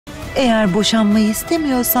Eğer boşanmayı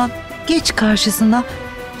istemiyorsan geç karşısına,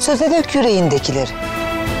 söze dök yüreğindekileri.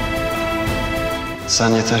 Sen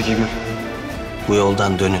yeter ki gül. Bu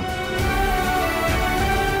yoldan dönün.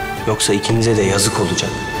 Yoksa ikinize de yazık olacak.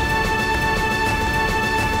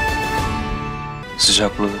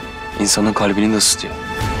 Sıcaklığı insanın kalbini de ısıtıyor.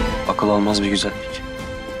 Akıl almaz bir güzellik.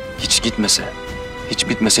 Hiç gitmese, hiç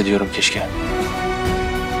bitmese diyorum keşke.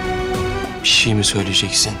 Bir şey mi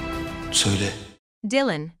söyleyeceksin? Söyle.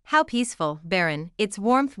 Dylan, how peaceful, barren, its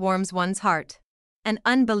warmth warms one's heart. An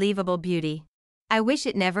unbelievable beauty. I wish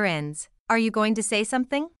it never ends. Are you going to say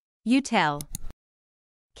something? You tell.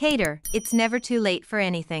 Cater, it's never too late for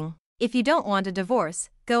anything. If you don't want a divorce,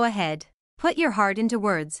 go ahead. Put your heart into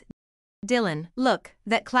words. Dylan, look,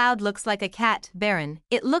 that cloud looks like a cat, barren.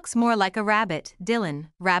 It looks more like a rabbit, Dylan.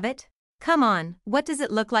 Rabbit? Come on, what does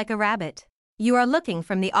it look like a rabbit? You are looking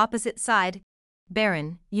from the opposite side.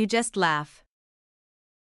 Barren, you just laugh.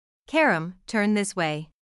 Karam, turn this way.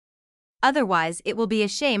 Otherwise it will be a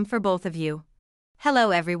shame for both of you.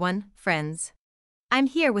 Hello everyone, friends. I'm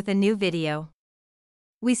here with a new video.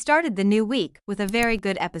 We started the new week with a very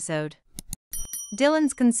good episode.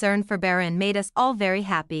 Dylan's concern for Barren made us all very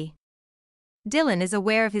happy. Dylan is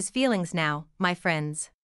aware of his feelings now, my friends.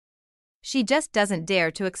 She just doesn't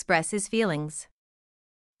dare to express his feelings.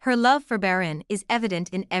 Her love for Barren is evident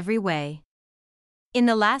in every way. In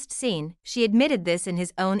the last scene, she admitted this in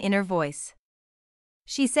his own inner voice.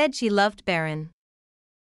 She said she loved Barren.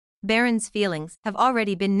 Barren's feelings have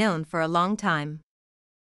already been known for a long time.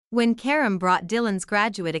 When Karam brought Dylan's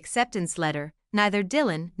graduate acceptance letter, neither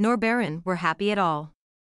Dylan nor Barren were happy at all.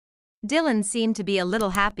 Dylan seemed to be a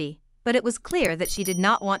little happy, but it was clear that she did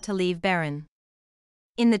not want to leave Barren.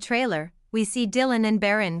 In the trailer, we see Dylan and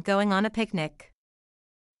Barren going on a picnic.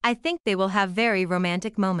 I think they will have very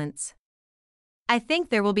romantic moments. I think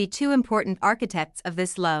there will be two important architects of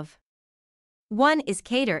this love. One is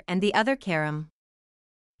Cater and the other Karam.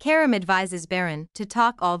 Karam advises Barren to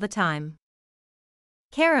talk all the time.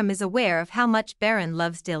 Karam is aware of how much Barren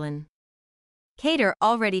loves Dylan. Cater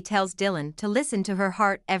already tells Dylan to listen to her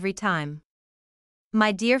heart every time.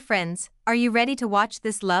 My dear friends, are you ready to watch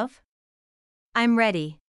this love? I'm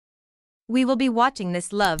ready. We will be watching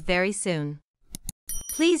this love very soon.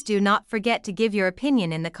 Please do not forget to give your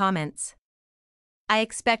opinion in the comments. I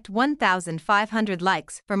expect 1,500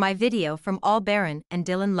 likes for my video from all Barren and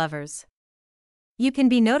Dylan lovers. You can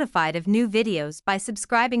be notified of new videos by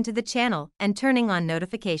subscribing to the channel and turning on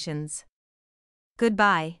notifications.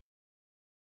 Goodbye.